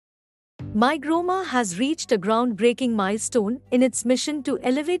My Gromor has reached a groundbreaking milestone in its mission to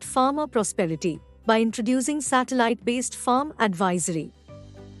elevate farmer prosperity by introducing satellite-based farm advisory.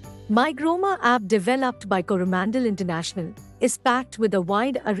 My Gromor app, developed by Coromandel International, is packed with a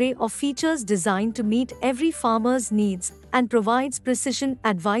wide array of features designed to meet every farmer's needs and provides precision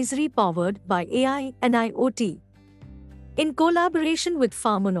advisory powered by AI and IoT. In collaboration with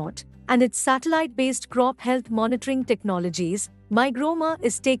Farmonaut and its satellite-based crop health monitoring technologies, My Gromor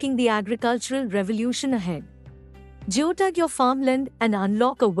is taking the agricultural revolution ahead. Geotag your farmland and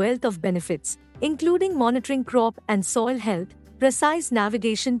unlock a wealth of benefits, including monitoring crop and soil health, precise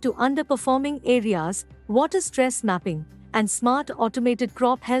navigation to underperforming areas, water stress mapping, and smart automated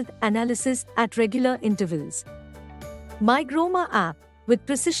crop health analysis at regular intervals. My Gromor app, with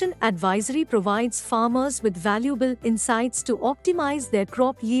precision advisory, provides farmers with valuable insights to optimize their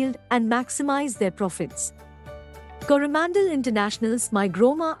crop yield and maximize their profits. Coromandel International's My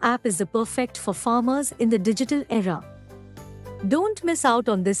Gromor app is perfect for farmers in the digital era. Don't miss out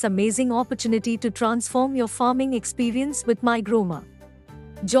on this amazing opportunity to transform your farming experience with My Gromor.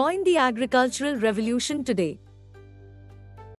 Join the agricultural revolution today.